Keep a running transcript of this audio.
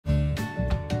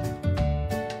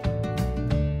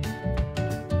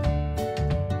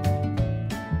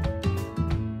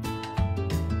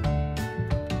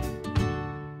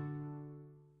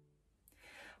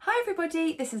Hi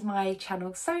everybody, this is my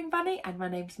channel Sewing Bunny and my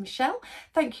name's Michelle.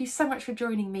 Thank you so much for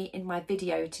joining me in my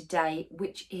video today,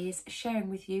 which is sharing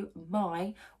with you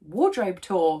my wardrobe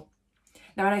tour.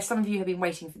 Now I know some of you have been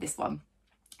waiting for this one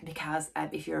because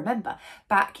if you remember,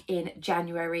 back in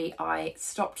January I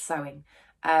stopped sewing.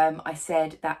 I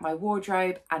said that my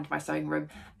wardrobe and my sewing room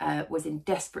was in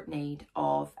desperate need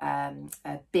of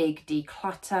a big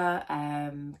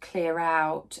declutter, clear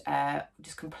out,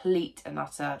 just complete and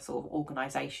utter sort of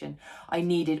organisation. I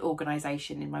needed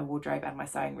organisation in my wardrobe and my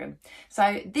sewing room.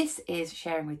 So this is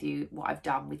sharing with you what I've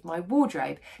done with my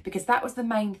wardrobe, because that was the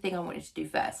main thing I wanted to do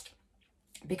first.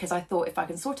 Because I thought if I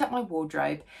can sort out my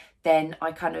wardrobe, then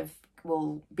I kind of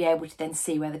will be able to then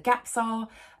see where the gaps are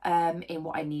in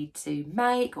what I need to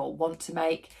make or want to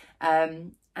make,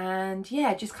 and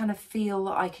yeah, just kind of feel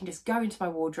that I can just go into my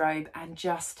wardrobe and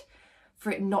just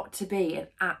for it not to be an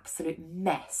absolute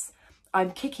mess.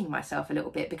 I'm kicking myself a little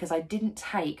bit because I didn't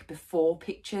take before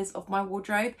pictures of my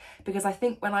wardrobe, because I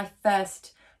think when I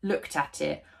first looked at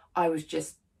it I was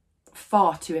just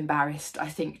far too embarrassed, I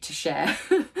think, to share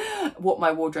what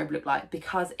my wardrobe looked like,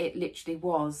 because it literally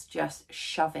was just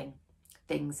shoving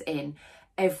things in.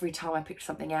 Every time I picked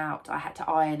something out I had to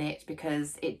iron it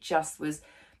because it just was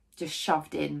just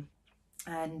shoved in,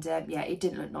 and yeah, it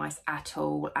didn't look nice at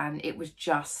all, and it was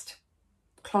just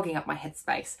clogging up my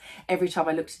headspace. Every time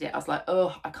I looked at it I was like,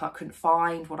 oh, I couldn't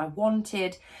find what I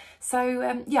wanted.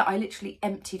 So yeah, I literally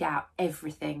emptied out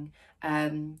everything,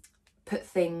 put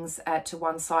things to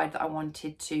one side that I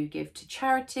wanted to give to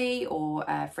charity or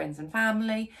friends and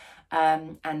family,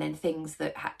 and then things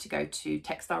that had to go to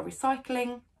textile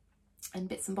recycling and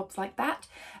bits and bobs like that.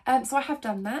 So I have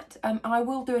done that. I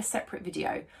will do a separate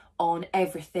video on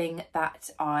everything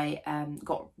that I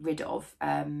got rid of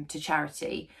to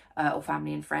charity or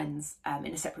family and friends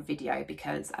in a separate video,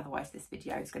 because otherwise this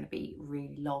video is going to be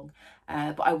really long,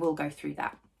 but I will go through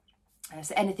that.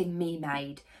 So anything me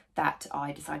made that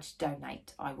I decided to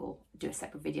donate, I will do a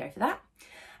separate video for that.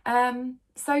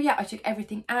 So yeah, I took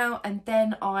everything out, and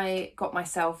then I got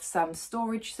myself some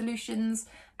storage solutions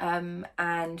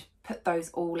and put those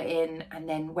all in, and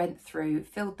then went through,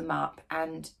 filled them up,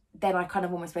 and then I kind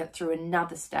of almost went through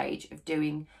another stage of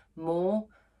doing more,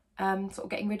 sort of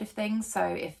getting rid of things. So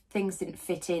if things didn't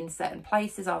fit in certain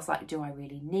places, I was like, do I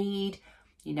really need,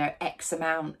 you know, X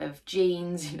amount of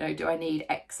jeans, you know, do I need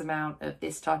X amount of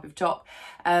this type of top?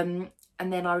 And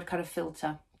then I would kind of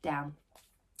filter down.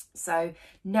 So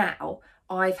now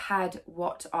I've had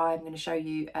what I'm going to show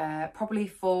you probably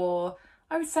for,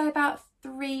 I would say, about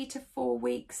 3 to 4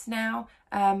 weeks now,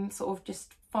 sort of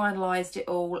just finalised it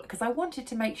all, because I wanted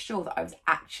to make sure that I was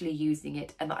actually using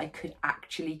it and that I could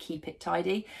actually keep it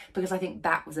tidy, because I think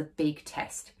that was a big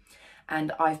test.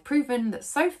 And I've proven that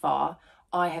so far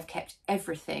I have kept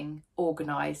everything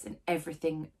organised and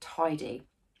everything tidy.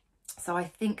 So I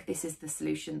think this is the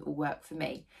solution that will work for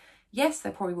me. Yes,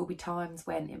 there probably will be times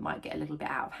when it might get a little bit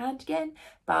out of hand again,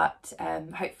 but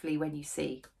hopefully when you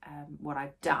see what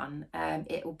I've done,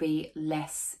 it will be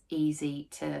less easy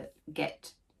to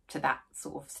get to that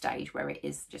sort of stage where it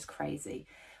is just crazy.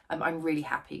 I'm really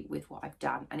happy with what I've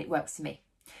done, and it works for me.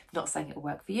 I'm not saying it will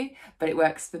work for you, but it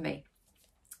works for me.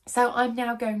 So I'm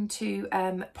now going to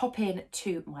pop in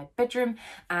to my bedroom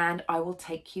and I will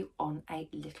take you on a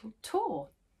little tour.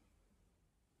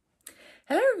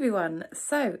 Hello everyone,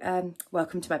 so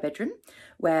welcome to my bedroom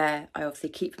where I obviously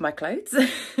keep my clothes.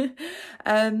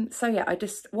 So yeah,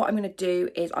 what I'm going to do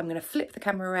is I'm going to flip the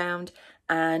camera around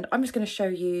and I'm just going to show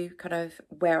you kind of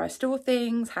where I store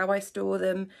things, how I store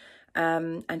them,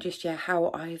 and just, yeah,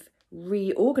 how I've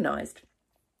reorganised.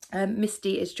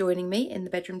 Misty is joining me in the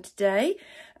bedroom today.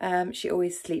 She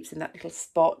always sleeps in that little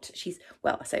spot.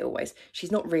 Well, I say always,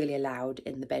 she's not really allowed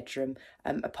in the bedroom,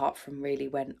 apart from really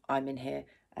when I'm in here.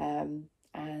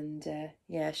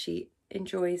 Yeah, she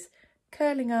enjoys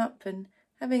curling up and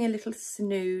having a little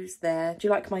snooze there. Do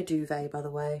you like my duvet, by the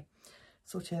way?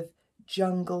 Sort of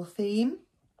jungle theme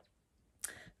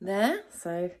there.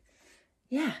 So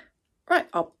yeah, right,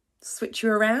 I'll switch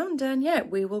you around and yeah,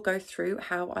 we will go through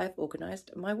how I've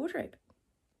organised my wardrobe.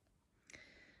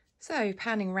 So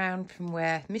panning round from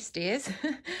where Misty is,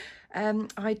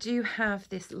 I do have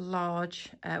this large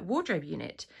wardrobe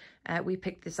unit. We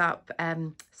picked this up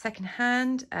second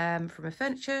hand from a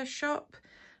furniture shop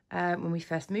when we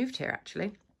first moved here,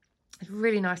 actually. It's a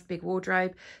really nice big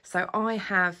wardrobe. So I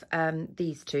have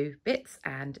these two bits,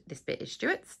 and this bit is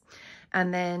Stuart's.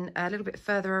 And then a little bit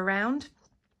further around,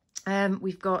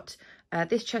 we've got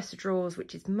this chest of drawers,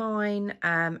 which is mine,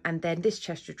 and then this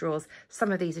chest of drawers,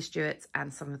 some of these are Stuart's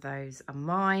and some of those are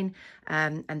mine,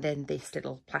 and then this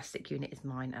little plastic unit is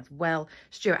mine as well.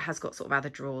 Stuart has got sort of other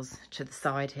drawers to the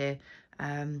side here.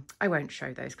 I won't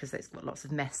show those because it's got lots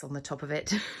of mess on the top of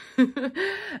it.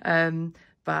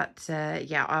 But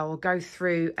yeah, I'll go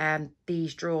through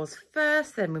these drawers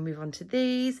first, then we'll move on to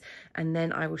these, and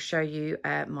then I will show you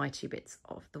my 2 bits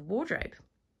of the wardrobe.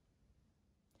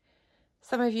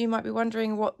 Some of you might be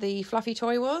wondering what the fluffy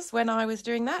toy was when I was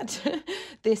doing that.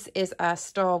 This is a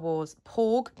Star Wars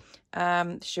Porg.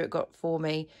 Stuart got for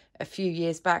me a few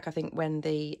years back, I think, when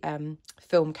the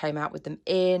film came out with them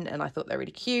in, and I thought they're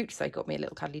really cute, so he got me a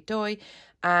little cuddly toy.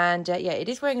 And yeah, it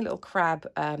is wearing a little crab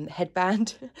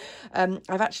headband.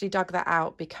 I've actually dug that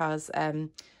out because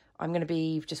I'm going to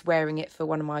be just wearing it for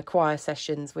one of my choir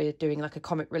sessions. We're doing like a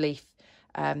comic relief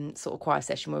sort of choir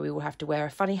session where we will have to wear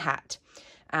a funny hat.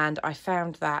 And I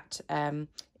found that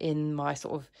in my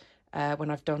sort of, when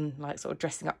I've done like sort of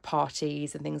dressing up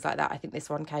parties and things like that. I think this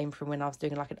one came from when I was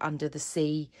doing like an under the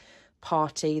sea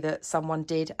party that someone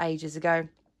did ages ago.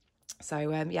 So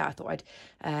yeah, I thought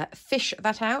I'd fish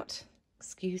that out.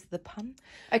 Excuse the pun.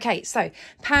 Okay, so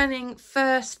panning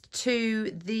first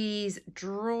to these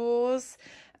drawers.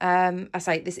 I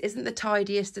say this isn't the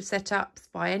tidiest of setups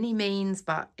by any means,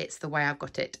 but it's the way I've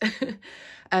got it.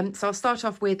 So I'll start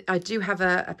off with, I do have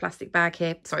a plastic bag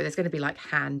here. Sorry, there's going to be like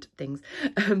hand things.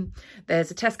 There's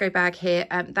a Tesco bag here.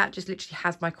 That just literally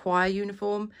has my choir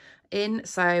uniform in.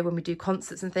 So when we do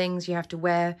concerts and things, you have to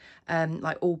wear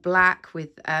like all black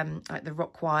with like the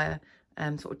rock choir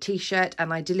sort of t-shirt,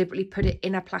 and I deliberately put it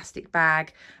in a plastic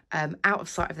bag out of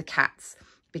sight of the cats,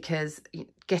 because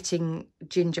getting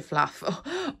ginger fluff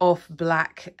off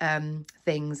black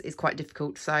things is quite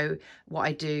difficult. So what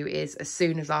I do is, as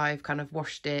soon as I've kind of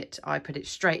washed it, I put it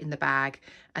straight in the bag,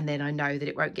 and then I know that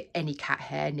it won't get any cat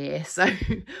hair near, so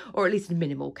or at least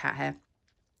minimal cat hair.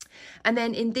 And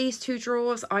then in these 2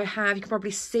 drawers I have, you can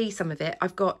probably see some of it,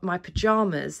 I've got my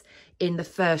pajamas in the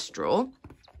first drawer.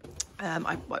 I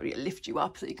might lift you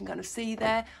up so you can kind of see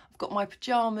there. I've got my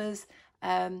pajamas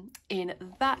in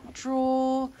that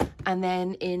drawer, and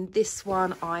then in this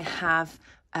one I have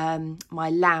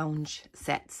my lounge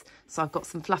sets. So I've got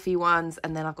some fluffy ones,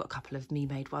 and then I've got a couple of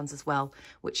me-made ones as well,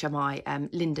 which are my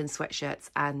Linden sweatshirts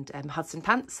and Hudson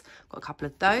pants. Got a couple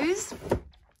of those.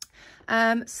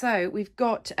 So we've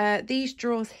got these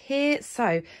drawers here.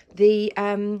 So the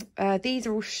these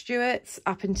are all Stuart's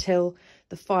up until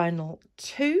the final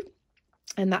 2,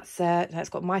 and that's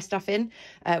got my stuff in.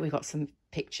 We've got some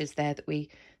pictures there that we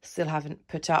still haven't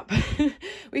put up.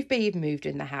 We've been moved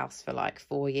in the house for like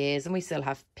 4 years, and we still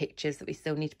have pictures that we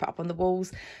still need to put up on the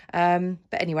walls. But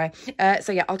anyway,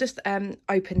 so yeah, I'll just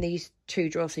open these 2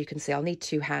 drawers so you can see. I'll need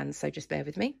 2 hands, so just bear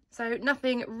with me. So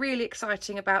nothing really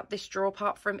exciting about this drawer,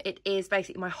 apart from it is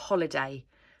basically my holiday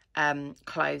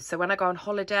clothes. So when I go on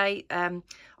holiday,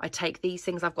 I take these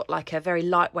things. I've got like a very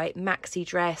lightweight maxi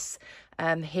dress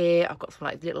here. I've got some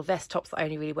like little vest tops that I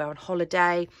only really wear on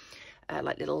holiday,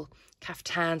 like little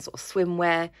caftan sort of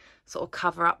swimwear, sort of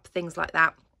cover up, things like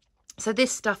that. So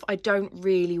this stuff I don't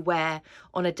really wear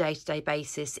on a day-to-day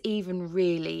basis, even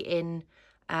really in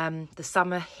the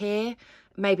summer here.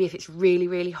 Maybe if it's really,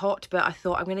 really hot, but I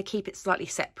thought I'm going to keep it slightly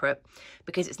separate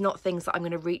because it's not things that I'm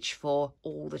going to reach for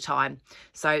all the time.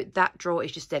 So that drawer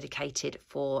is just dedicated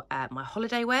for my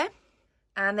holiday wear.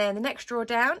 And then the next drawer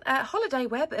down, holiday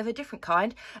wear, but of a different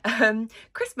kind,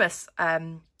 Christmas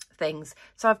things.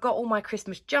 So I've got all my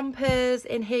Christmas jumpers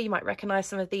in here. You might recognise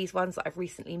some of these ones that I've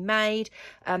recently made.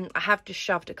 I have just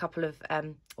shoved a couple of,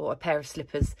 or a pair of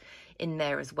slippers in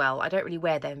there as well. I don't really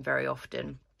wear them very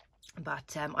often,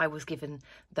 but I was given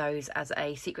those as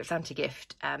a Secret Santa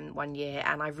gift one year,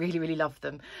 and I really, really love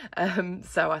them.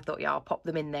 So I thought, yeah, I'll pop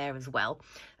them in there as well.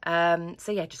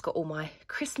 So yeah, just got all my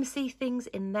Christmassy things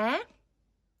in there.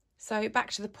 So back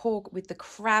to the Porg with the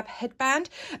crab headband.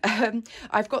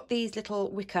 I've got these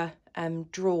little wicker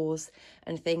drawers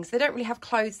and things. They don't really have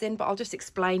clothes in, but I'll just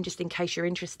explain just in case you're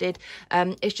interested.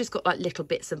 It's just got like little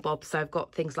bits and bobs. So I've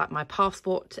got things like my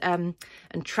passport and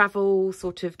travel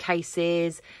sort of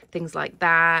cases, things like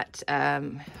that.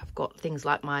 I've got things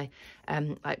like my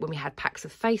like when we had packs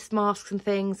of face masks and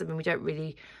things. I mean, we don't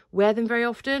really wear them very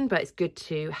often, but it's good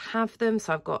to have them.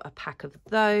 So I've got a pack of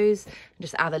those and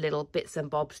just other little bits and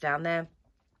bobs down there.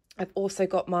 I've also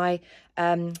got my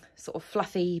sort of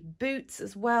fluffy boots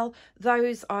as well.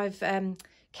 Those I've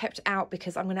kept out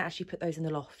because I'm going to actually put those in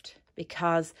the loft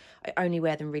because I only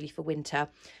wear them really for winter.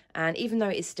 And even though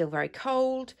it is still very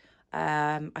cold,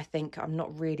 I think I'm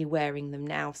not really wearing them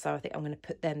now. So I think I'm going to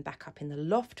put them back up in the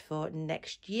loft for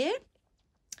next year.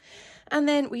 And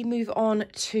then we move on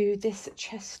to this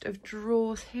chest of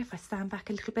drawers here, if I stand back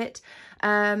a little bit.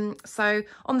 So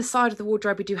on the side of the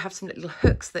wardrobe, we do have some little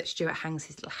hooks that Stuart hangs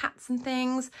his little hats and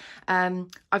things.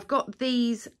 I've got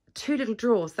these 2 little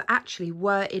drawers that actually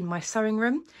were in my sewing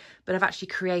room, but I've actually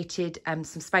created some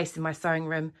space in my sewing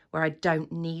room where I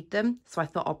don't need them. So I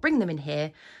thought I'll bring them in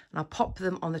here and I'll pop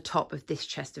them on the top of this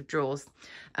chest of drawers.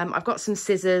 I've got some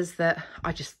scissors that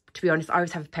to be honest, I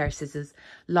always have a pair of scissors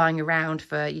lying around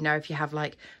for, you know, if you have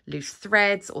like loose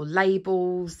threads or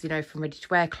labels, you know, from ready to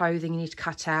wear clothing you need to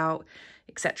cut out,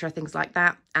 etc., things like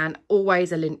that. And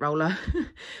always a lint roller.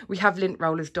 We have lint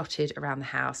rollers dotted around the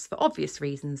house for obvious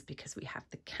reasons, because we have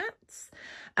the cats.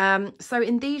 So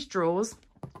in these drawers,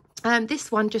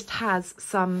 this one just has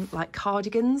some like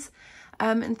cardigans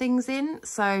and things in.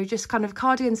 So just kind of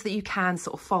cardigans that you can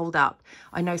sort of fold up.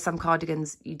 I know some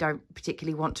cardigans you don't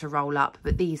particularly want to roll up,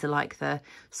 but these are like the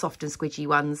soft and squidgy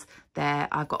ones there.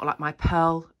 I've got like my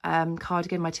pearl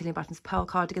cardigan, my Tilly Buttons pearl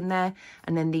cardigan there.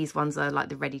 And then these ones are like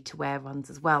the ready to wear ones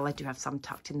as well. I do have some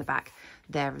tucked in the back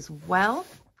there as well.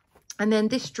 And then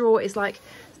this drawer is like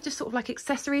just sort of like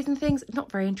accessories and things,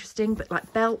 not very interesting, but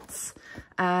like belts.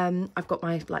 I've got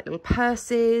my like little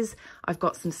purses. I've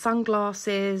got some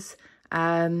sunglasses,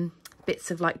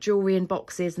 bits of like jewelry and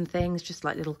boxes and things, just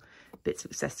like little bits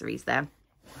of accessories there.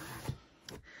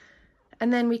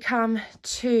 And then we come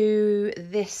to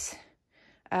this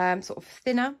sort of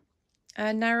thinner,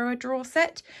 narrower drawer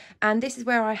set. And this is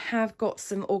where I have got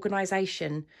some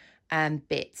organisation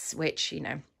bits, which, you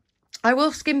know, I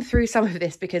will skim through some of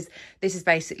this because this is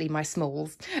basically my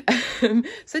smalls.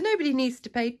 So nobody needs to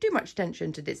pay too much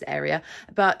attention to this area,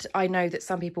 but I know that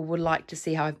some people would like to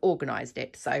see how I've organised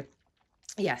it. So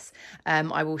yes,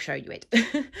 I will show you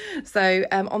it. So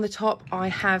on the top, I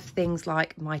have things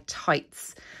like my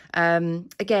tights.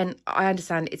 Again, I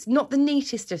understand it's not the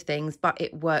neatest of things, but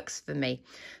it works for me.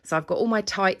 So I've got all my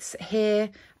tights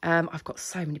here. I've got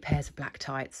so many pairs of black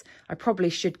tights. I probably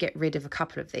should get rid of a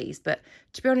couple of these, but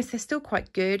to be honest, they're still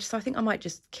quite good. So I think I might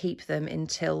just keep them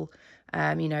until,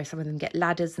 you know, some of them get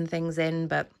ladders and things in,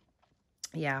 but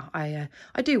yeah, I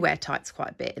do wear tights quite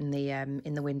a bit in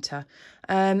the winter.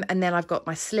 And then I've got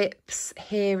my slips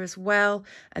here as well,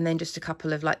 and then just a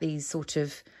couple of like these sort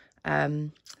of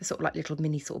like little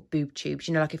mini sort of boob tubes,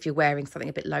 you know, like if you're wearing something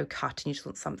a bit low cut and you just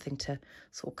want something to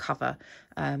sort of cover.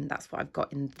 That's what I've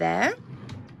got in there.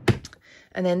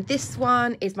 And then this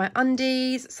one is my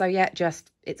undies. So yeah,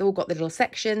 it's all got the little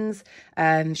sections,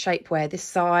 shapewear this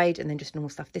side, and then just normal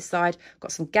stuff this side.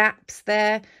 Got some gaps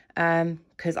there,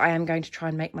 because I am going to try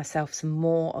and make myself some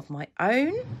more of my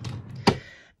own.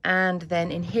 And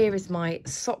then in here is my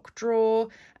sock drawer.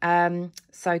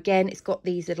 So again, it's got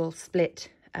these little split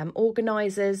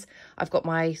organisers. I've got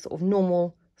my sort of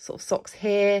normal sort of socks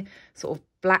here, sort of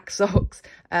black socks,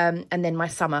 and then my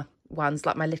summer ones,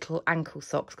 like my little ankle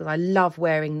socks, because I love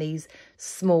wearing these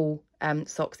small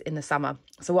socks in the summer.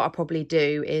 So what I'll probably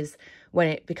do is when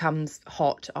it becomes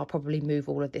hot, I'll probably move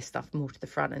all of this stuff more to the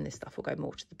front and this stuff will go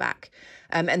more to the back.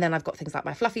 And then I've got things like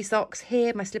my fluffy socks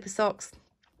here, my slipper socks,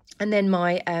 and then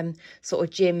my sort of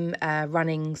gym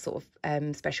running sort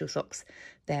of special socks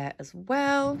there as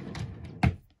well.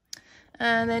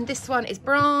 And then this one is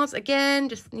bras again,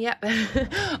 just, yep,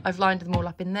 I've lined them all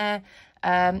up in there.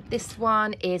 This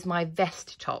one is my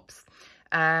vest tops.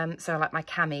 So like my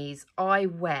camis, I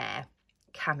wear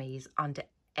camis under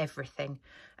everything,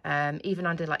 even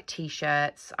under like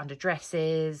t-shirts, under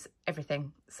dresses,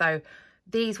 everything. So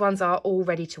these ones are all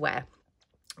ready to wear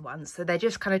ones. So they're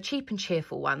just kind of cheap and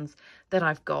cheerful ones that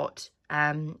I've got,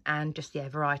 and just, yeah,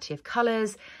 variety of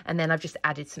colours. And then I've just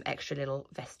added some extra little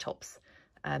vest tops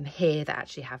here that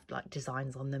actually have like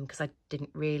designs on them, because I didn't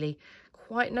really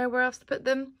quite know where else to put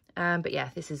them. But yeah,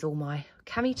 this is all my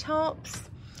cami tops.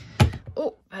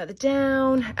 Oh, further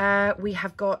down, we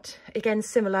have got, again,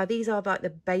 similar. These are like the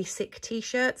basic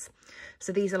t-shirts.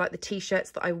 So these are like the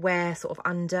t-shirts that I wear sort of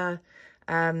under,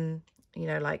 you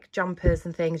know, like jumpers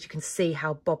and things. You can see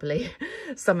how bobbly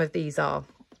some of these are.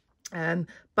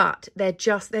 But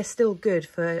they're still good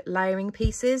for layering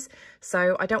pieces.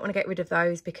 So I don't want to get rid of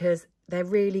those because they're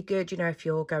really good, you know, if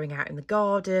you're going out in the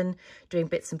garden, doing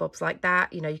bits and bobs like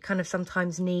that. You know, you kind of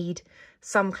sometimes need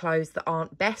some clothes that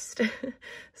aren't best.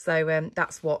 So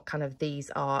that's what kind of these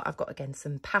are. I've got, again,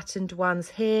 some patterned ones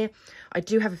here. I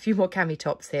do have a few more cami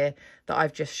tops here that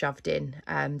I've just shoved in,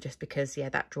 just because, yeah,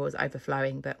 that drawer is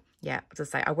overflowing. But yeah, as I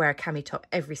say, I wear a cami top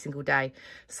every single day.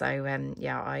 So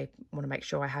yeah, I want to make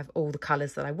sure I have all the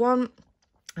colours that I want.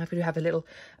 I do have a little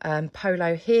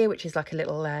polo here, which is like a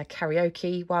little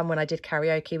karaoke one. When I did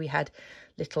karaoke, we had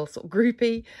little sort of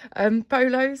groupie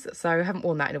polos. So I haven't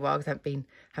worn that in a while because I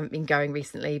haven't been going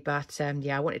recently. But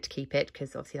yeah, I wanted to keep it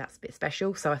because obviously that's a bit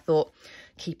special. So I thought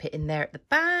keep it in there at the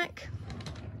back.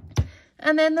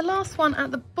 And then the last one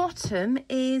at the bottom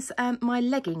is my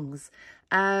leggings.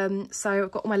 So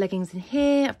I've got all my leggings in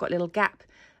here. I've got a little gap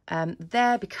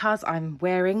there because I'm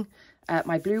wearing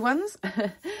my blue ones.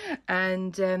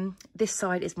 And this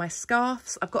side is my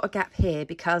scarves. I've got a gap here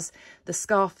because the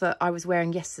scarf that I was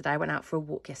wearing yesterday, I went out for a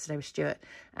walk yesterday with Stuart,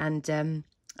 and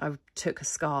I took a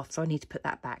scarf, so I need to put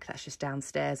that back. That's just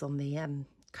downstairs on the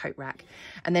coat rack.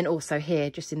 And then also here,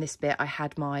 just in this bit, I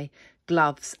had my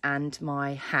gloves and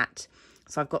my hat.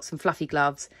 So I've got some fluffy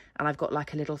gloves, and I've got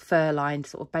like a little fur-lined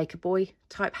sort of baker boy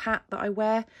type hat that I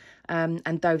wear.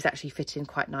 And those actually fit in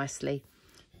quite nicely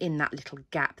in that little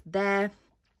gap there.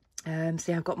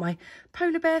 So I've got my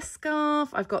polar bear scarf.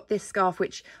 I've got this scarf,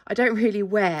 which I don't really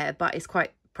wear, but it's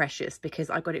quite precious because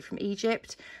I got it from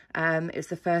Egypt. It was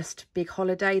the first big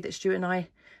holiday that Stuart and I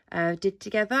did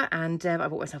together, and I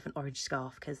bought myself an orange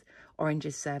scarf because orange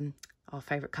is our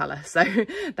favourite colour. So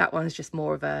that one's just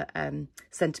more of a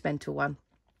sentimental one.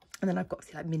 And then I've got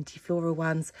like minty floral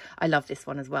ones. I love this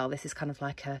one as well. This is kind of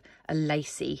like a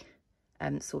lacy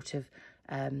sort of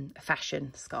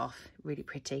fashion scarf, really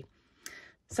pretty.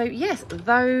 So yes,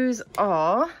 those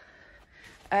are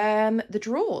the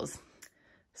drawers.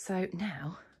 So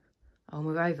now I'll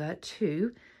move over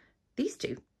to these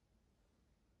two.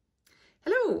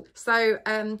 Hello. So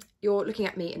you're looking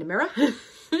at me in a mirror.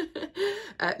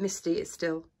 Misty is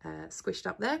still squished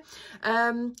up there.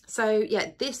 So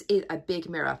yeah, this is a big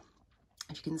mirror.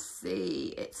 As you can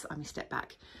see, let me step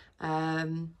back. As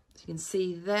you can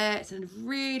see there, it's a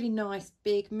really nice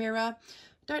big mirror.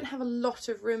 Don't have a lot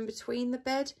of room between the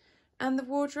bed and the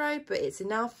wardrobe, but it's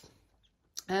enough.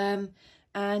 And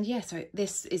yeah, so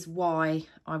this is why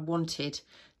I wanted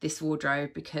this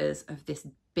wardrobe, because of this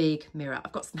big mirror.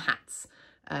 I've got some hats,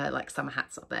 like summer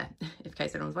hats up there, in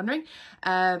case anyone's wondering.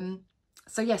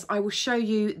 So yes, I will show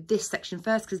you this section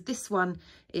first, because this one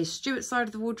is Stuart's side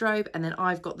of the wardrobe, and then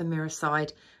I've got the mirror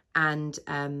side and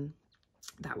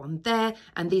that one there.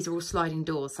 And these are all sliding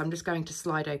doors. So I'm just going to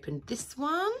slide open this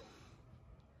one.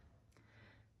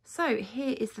 So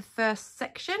here is the first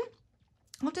section.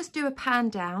 I'll just do a pan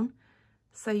down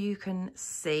so you can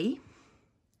see.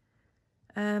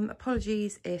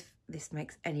 Apologies if this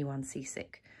makes anyone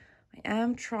seasick. I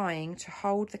am trying to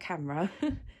hold the camera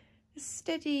as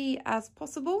steady as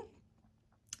possible.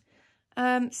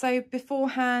 So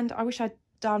beforehand, I wish I'd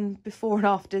done before and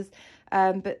afters,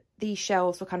 but these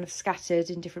shelves were kind of scattered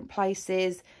in different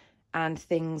places and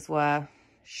things were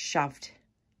shoved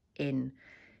in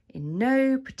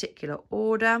no particular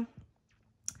order.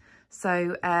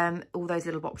 So all those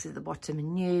little boxes at the bottom are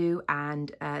new,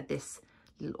 and this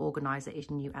little organizer is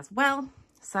new as well.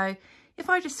 So if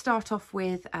I just start off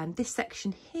with this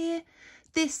section here,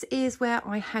 this is where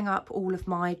I hang up all of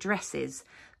my dresses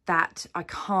that I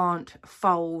can't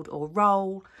fold or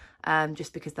roll,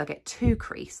 just because they'll get too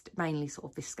creased, mainly sort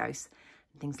of viscose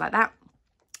and things like that.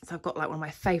 So I've got like one of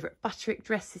my favourite Butterick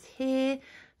dresses here,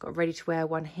 got a ready to wear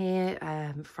one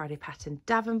here, Friday pattern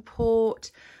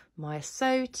Davenport, my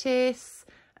Sotis,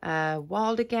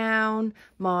 Wilder gown,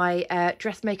 my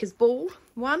dressmaker's ball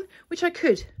one, which I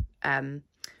could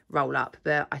roll up,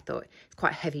 but I thought it's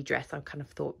quite a heavy dress. I kind of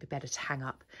thought it'd be better to hang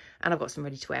up. And I've got some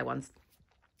ready to wear ones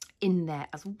in there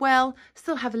as well.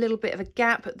 Still have a little bit of a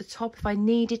gap at the top if I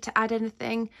needed to add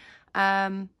anything.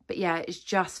 But yeah, it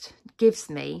just gives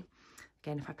me,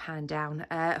 again, if I pan down,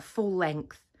 a full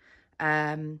length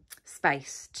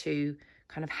space to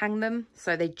kind of hang them.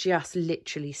 So they just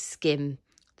literally skim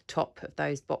the top of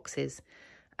those boxes,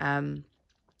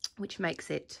 which makes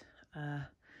it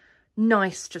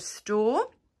nice to store.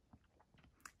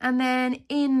 And then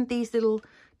in these little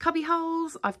cubby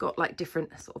holes, I've got like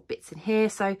different sort of bits in here.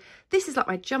 So this is like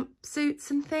my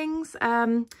jumpsuits and things.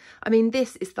 I mean,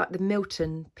 this is like the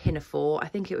Milton pinafore. I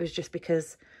think it was just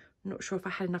because I'm not sure if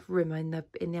I had enough room in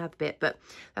the other bit, but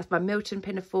that's my Milton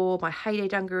pinafore, my Heyday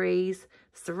dungarees,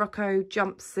 Sirocco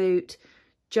jumpsuit,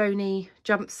 Joni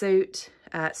jumpsuit,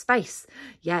 space,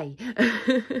 yay.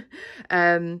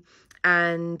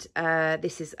 And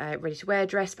this is a ready to wear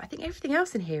dress, but I think everything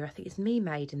else in here, I think is me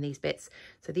made in these bits.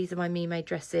 So these are my me made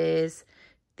dresses.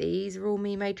 These are all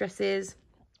me made dresses.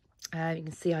 You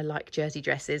can see I like jersey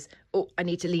dresses. Oh, I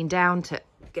need to lean down to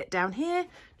get down here,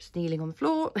 just kneeling on the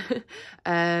floor.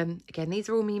 Again, these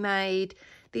are all me made.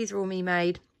 These are all me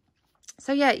made.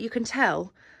 So yeah, you can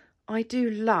tell I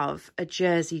do love a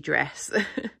jersey dress.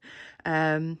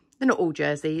 They're not all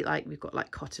jersey, like we've got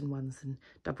like cotton ones and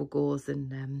double gauze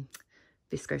and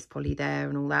viscose poly there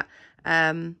and all that.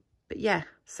 But yeah,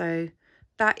 so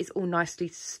that is all nicely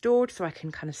stored so I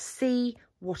can kind of see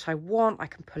what I want. I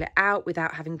can pull it out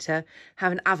without having to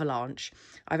have an avalanche.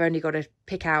 I've only got to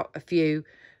pick out a few.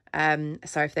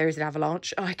 So if there is an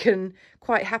avalanche, I can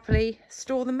quite happily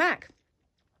store them back.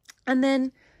 And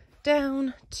then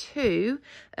down to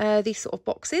these sort of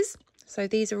boxes. So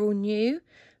these are all new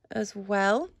as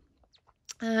well.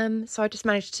 So I just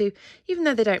managed to, even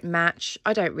though they don't match,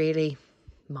 I don't really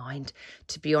mind,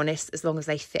 to be honest, as long as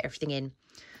they fit everything in.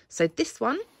 So this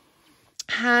one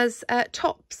has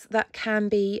tops that can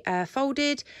be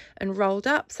folded and rolled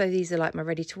up. So these are like my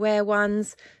ready to wear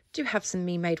ones. Do have some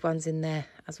me made ones in there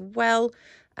as well.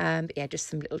 But yeah, just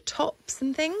some little tops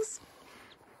and things.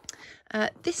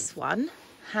 This one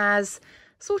has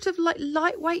sort of like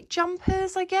lightweight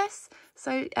jumpers, I guess.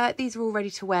 So these are all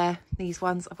ready to wear, these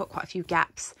ones. I've got quite a few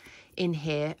gaps in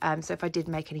here. So if I did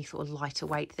make any sort of lighter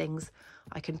weight things,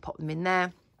 I can pop them in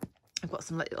there. I've got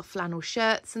some like little flannel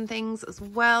shirts and things as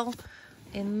well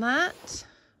in that.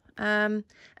 And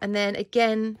then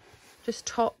again, just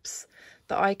tops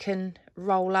that I can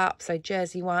roll up. So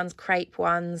jersey ones, crepe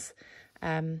ones,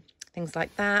 things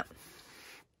like that.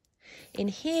 In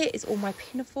here is all my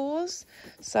pinafores.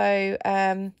 So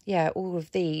yeah, all of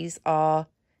these are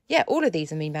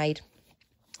me made.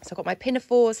 So I've got my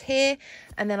pinafores here,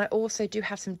 and then I also do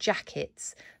have some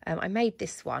jackets. I made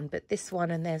this one, but this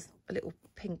one, and there's a little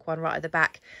pink one right at the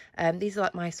back. These are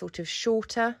like my sort of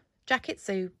shorter jackets,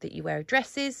 so that you wear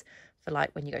dresses for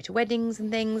like when you go to weddings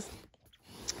and things.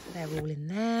 So they're all in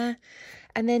there.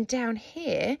 And then down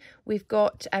here, we've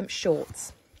got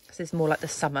shorts. So it's more like the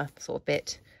summer sort of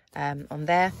bit on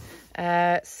there.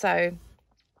 So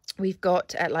we've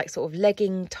got like sort of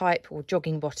legging type or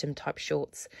jogging bottom type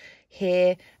shorts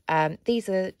here. These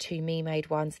are two me made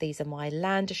ones. These are my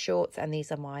Lander shorts and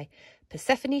these are my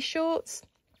Persephone shorts.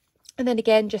 And then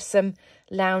again, just some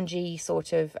loungy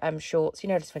sort of shorts, you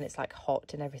notice when it's like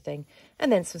hot and everything.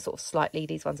 And then some sort of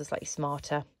these ones are slightly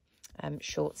smarter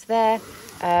shorts there.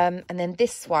 And then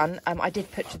this one I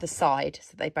did put to the side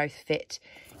so they both fit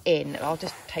in. I'll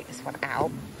just take this one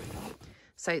out.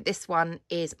 So this one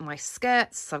is my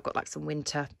skirts. So I've got like some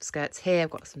winter skirts here.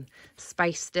 I've got some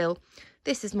space still.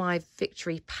 This is my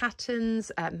Victory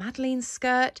Patterns Madeline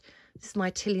skirt. This is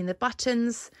my Tilly and the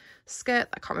Buttons skirt.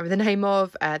 I can't remember the name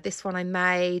of. This one I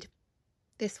made.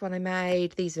 This one I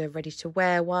made. These are ready to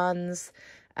wear ones.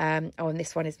 Oh, and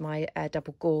this one is my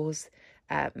double gauze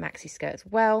maxi skirt as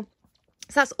well.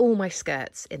 So that's all my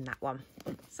skirts in that one.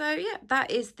 So yeah,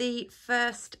 that is the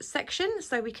first section.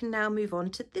 So we can now move on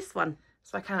to this one.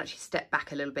 So I can actually step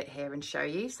back a little bit here and show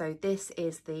you. So this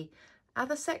is the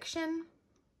other section.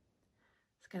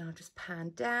 So again, I'll just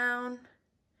pan down.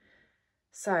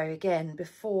 So again,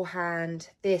 beforehand,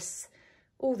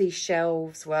 all these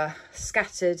shelves were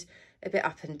scattered a bit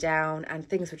up and down and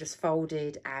things were just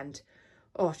folded and,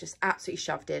 oh, just absolutely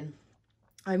shoved in.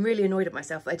 I'm really annoyed at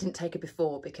myself that I didn't take it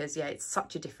before because, yeah, it's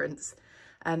such a difference.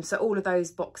 So all of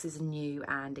those boxes are new,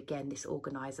 and again, this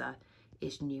organiser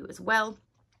is new as well.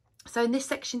 So in this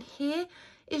section here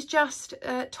is just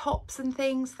tops and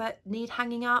things that need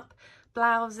hanging up,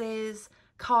 blouses,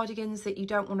 cardigans that you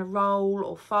don't want to roll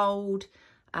or fold,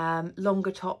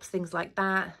 longer tops, things like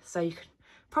that. So you can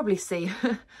probably see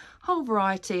a whole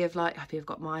variety of, like, I've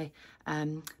got my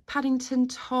Paddington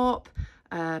top,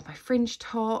 my fringe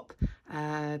top,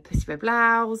 pussy bow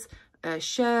blouse,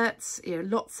 shirts, you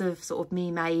know, lots of sort of me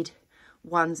made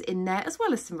ones in there, as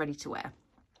well as some ready to wear.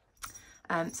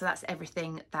 So that's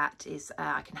everything that is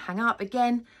I can hang up.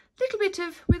 Again, a little bit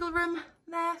of wiggle room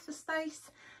there for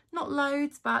space, not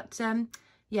loads, but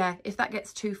yeah, if that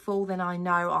gets too full, then I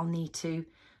know I'll need to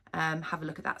have a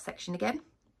look at that section again.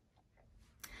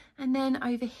 And then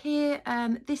over here,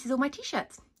 this is all my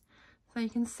t-shirts. So you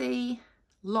can see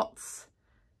lots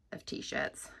of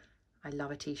t-shirts. I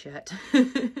love a t-shirt.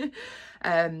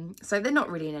 So they're not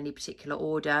really in any particular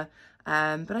order,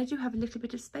 but I do have a little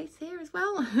bit of space here as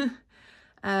well.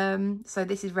 So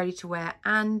this is ready to wear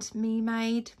and me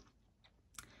made.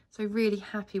 So really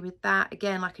happy with that.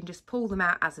 Again, I can just pull them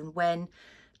out as and when.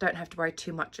 Don't have to worry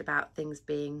too much about things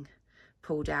being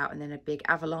pulled out and then a big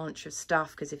avalanche of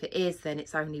stuff, because if it is, then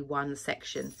it's only one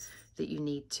section that you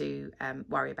need to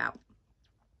worry about.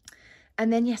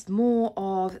 And then, yes, more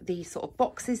of these sort of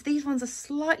boxes. These ones are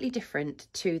slightly different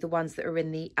to the ones that are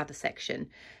in the other section.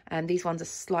 And these ones are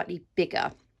slightly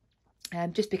bigger,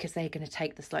 just because they're going to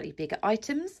take the slightly bigger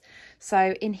items.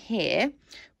 So in here,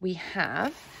 we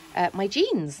have my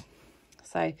jeans.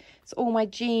 So it's all my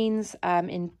jeans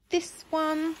in this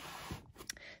one.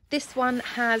 This one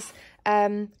has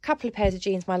a couple of pairs of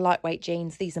jeans, my lightweight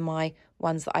jeans. These are my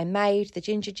ones that I made, the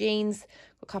ginger jeans.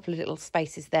 Got a couple of little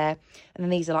spaces there. And then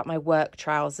these are like my work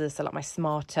trousers, so like my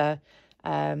smarter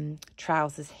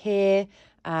trousers here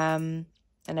and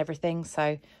everything.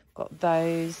 So got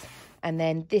those. And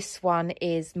then this one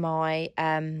is my,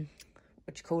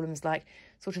 what do you call them? It's like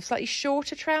sort of slightly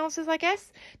shorter trousers, I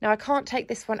guess. Now I can't take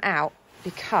this one out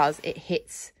because it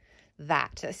hits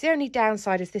that. That's the only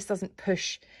downside, is this doesn't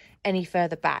push any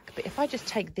further back. But if I just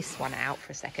take this one out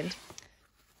for a second,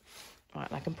 right,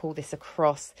 and I can pull this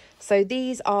across. So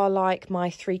these are like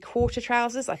my 3/4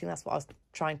 trousers. I think that's what I was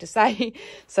trying to say.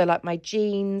 So like my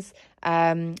jeans,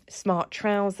 smart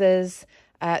trousers.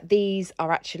 These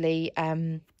are actually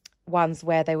ones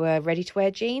where they were ready to wear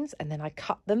jeans, and then I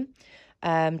cut them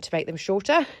to make them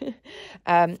shorter.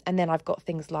 And then I've got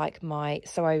things like my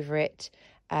Sew Over It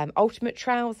ultimate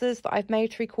trousers that I've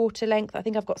made 3/4 length. I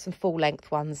think I've got some full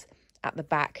length ones at the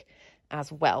back as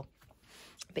well.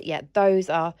 But yeah, those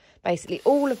are basically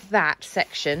all of that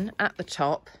section at the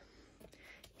top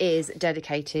is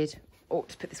dedicated. Oh,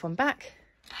 to put this one back,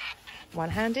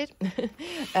 one-handed.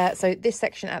 So this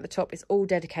section at the top is all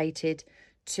dedicated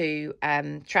to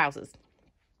trousers.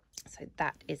 So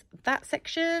that is that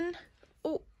section.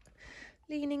 Oh,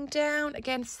 leaning down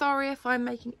again. Sorry if I'm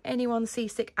making anyone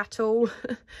seasick at all.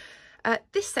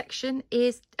 This section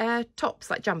is tops,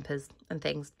 like jumpers and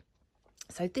things.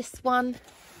 So this one,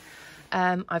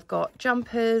 I've got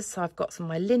jumpers. So I've got some of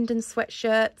my Linden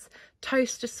sweatshirts,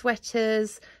 toaster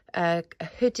sweaters, a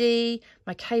hoodie,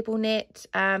 my cable knit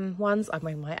ones. I'm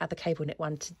wearing my other cable knit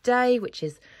one today, which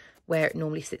is where it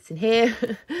normally sits in here.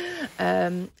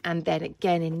 And then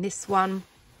again in this one,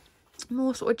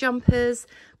 more sort of jumpers.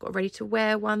 Got a ready to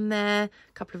wear one there,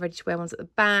 a couple of ready to wear ones at the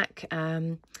back.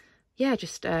 Yeah,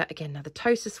 just again another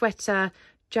toaster sweater,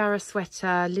 Jarrah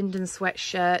sweater, Linden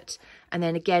sweatshirt, and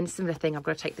then again similar thing. I've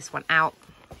got to take this one out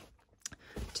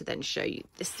to then show you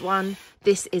this one.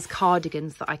 This is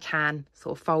cardigans that I can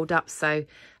sort of fold up. So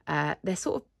they're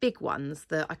sort of big ones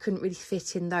that I couldn't really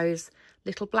fit in those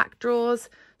little black drawers.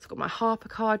 So I've got my Harper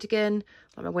cardigan,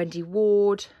 like my Wendy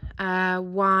Ward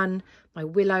one, my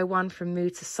Willow one from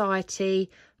Mood Society,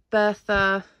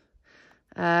 Bertha,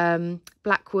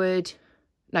 Blackwood.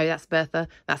 No, that's Bertha,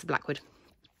 that's Blackwood.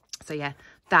 So yeah,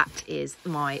 that is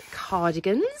my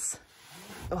cardigans.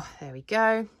 Oh, there we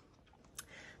go.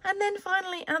 And then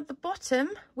finally at the bottom,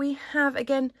 we have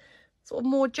again sort of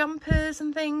more jumpers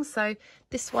and things. So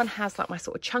this one has like my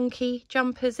sort of chunky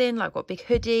jumpers in, like I've got a big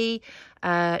hoodie,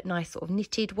 nice sort of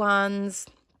knitted ones.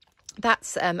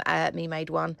 That's a me made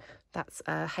one. That's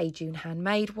a Hey June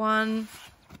handmade one.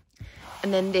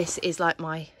 And then this is like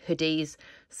my hoodies.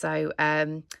 So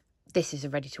this is a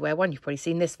ready to wear one. You've probably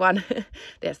seen this one.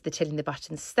 That's the Tilling the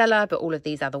Buttons Stella, but all of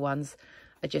these other ones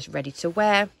are just ready to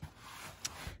wear.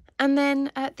 And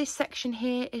then this section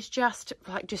here is just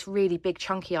really big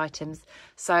chunky items.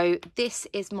 So this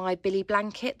is my Billy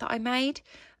blanket that I made.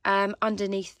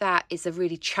 Underneath that is a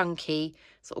really chunky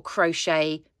sort of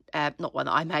crochet, not one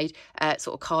that I made,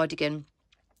 sort of cardigan.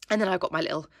 And then I've got my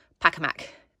little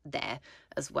pack-a-mac there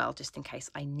as well, just in case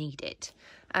I need it.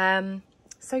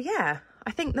 So yeah,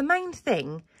 I think the main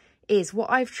thing is what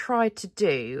I've tried to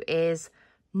do is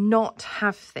not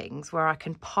have things where I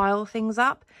can pile things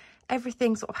up.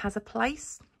 Everything sort of has a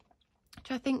place,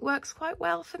 which I think works quite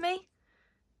well for me.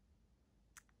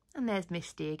 And there's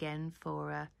Misty again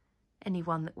for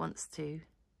anyone that wants to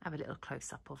have a little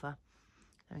close-up of her.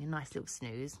 Having a nice little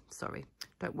snooze. Sorry,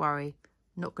 don't worry,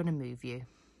 not going to move you.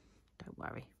 Don't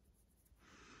worry.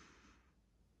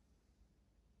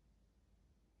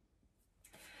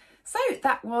 So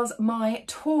that was my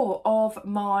tour of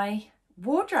my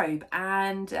wardrobe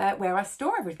and where I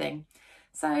store everything.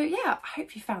 So yeah, I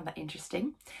hope you found that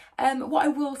interesting. What I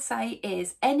will say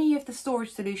is any of the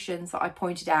storage solutions that I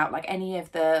pointed out, like any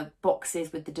of the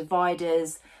boxes with the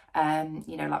dividers,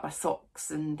 you know, like my socks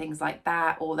and things like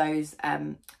that, or those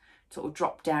sort of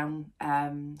drop down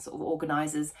sort of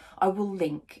organisers, I will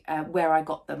link where I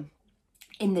got them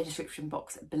in the description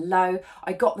box below.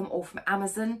 I got them all from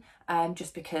Amazon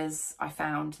just because I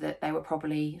found that they were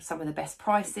probably some of the best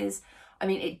prices. I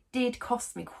mean, it did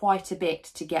cost me quite a bit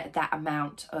to get that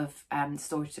amount of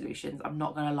storage solutions. I'm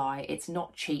not going to lie, it's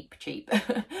not cheap.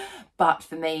 But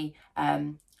for me,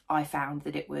 I found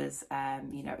that it was,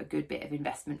 you know, a good bit of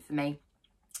investment for me.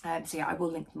 So yeah, I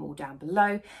will link them all down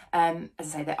below. As I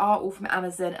say, they are all from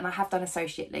Amazon, and I have done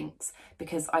associate links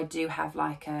because I do have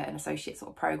like an associate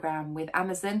sort of program with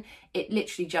Amazon. It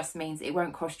literally just means it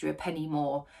won't cost you a penny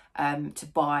more to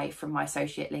buy from my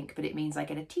associate link, but it means I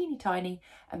get a teeny tiny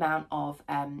amount of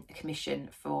commission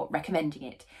for recommending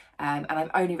it. and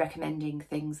I'm only recommending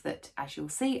things that, as you'll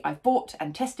see, I've bought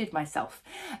and tested myself.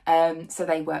 So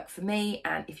they work for me,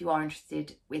 and if you are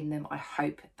interested in them, I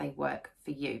hope they work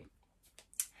for you.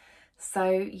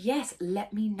 So yes,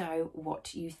 let me know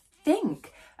what you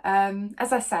think.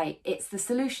 As I say, it's the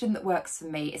solution that works for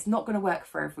me. It's not going to work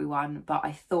for everyone, but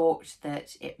I thought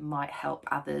that it might help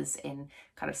others in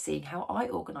kind of seeing how I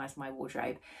organise my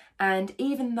wardrobe. And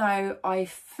even though I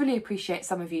fully appreciate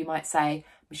some of you might say,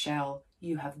 Michelle,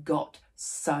 you have got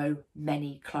so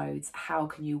many clothes. How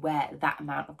can you wear that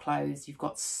amount of clothes? You've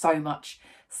got so much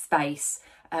space.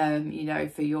 You know,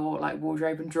 for your like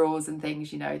wardrobe and drawers and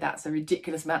things, you know, that's a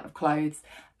ridiculous amount of clothes.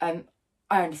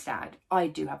 I understand. I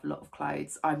do have a lot of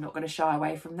clothes. I'm not going to shy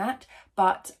away from that,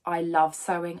 but I love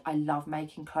sewing. I love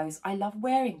making clothes. I love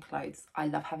wearing clothes. I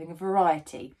love having a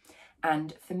variety.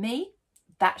 And for me,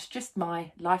 that's just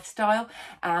my lifestyle,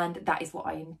 and that is what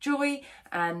I enjoy,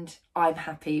 and I'm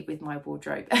happy with my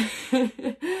wardrobe.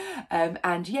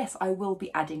 And yes, I will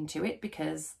be adding to it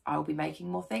because I'll be making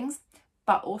more things.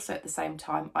 But also at the same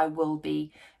time, I will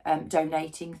be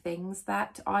donating things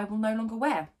that I will no longer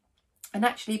wear. And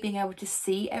actually being able to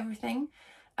see everything,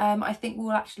 I think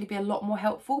will actually be a lot more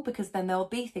helpful, because then there'll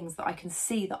be things that I can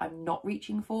see that I'm not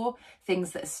reaching for,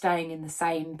 things that are staying in the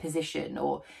same position,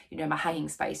 or, you know, my hanging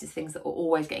space is things that are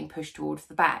always getting pushed towards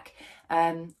the back.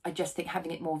 I just think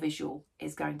having it more visual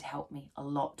is going to help me a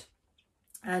lot.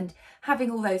 And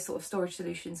having all those sort of storage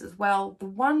solutions as well. The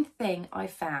one thing I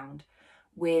found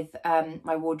with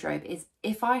my wardrobe is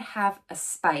if I have a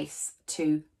space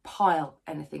to pile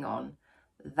anything on,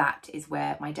 that is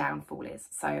where my downfall is.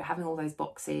 So having all those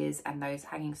boxes and those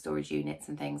hanging storage units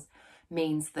and things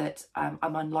means that I'm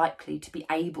unlikely to be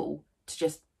able to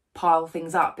just pile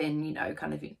things up in, you know,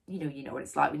 kind of, you know what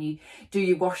it's like when you do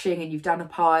your washing and you've done a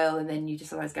pile and then you just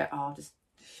sometimes go, oh, I'll just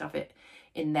shove it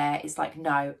in there. It's like,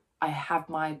 no, I have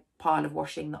my pile of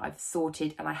washing that I've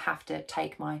sorted, and I have to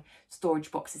take my storage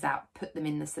boxes out, put them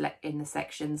in the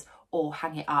sections, or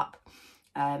hang it up,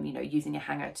 you know, using a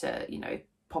hanger to, you know,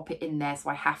 pop it in there.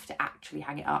 So I have to actually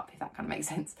hang it up, if that kind of makes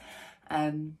sense.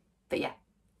 But yeah,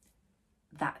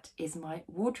 that is my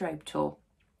wardrobe tour.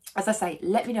 As I say,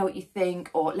 let me know what you think,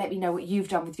 or let me know what you've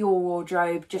done with your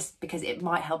wardrobe, just because it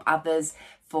might help others,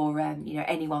 for you know,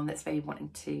 anyone that's maybe wanting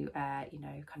to you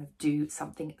know, kind of do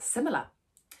something similar.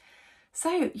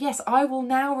 So yes, I will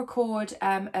now record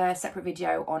a separate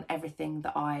video on everything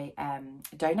that I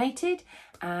donated,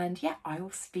 and yeah, I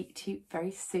will speak to you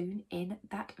very soon in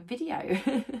that video.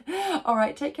 All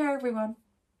right, take care everyone.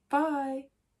 Bye.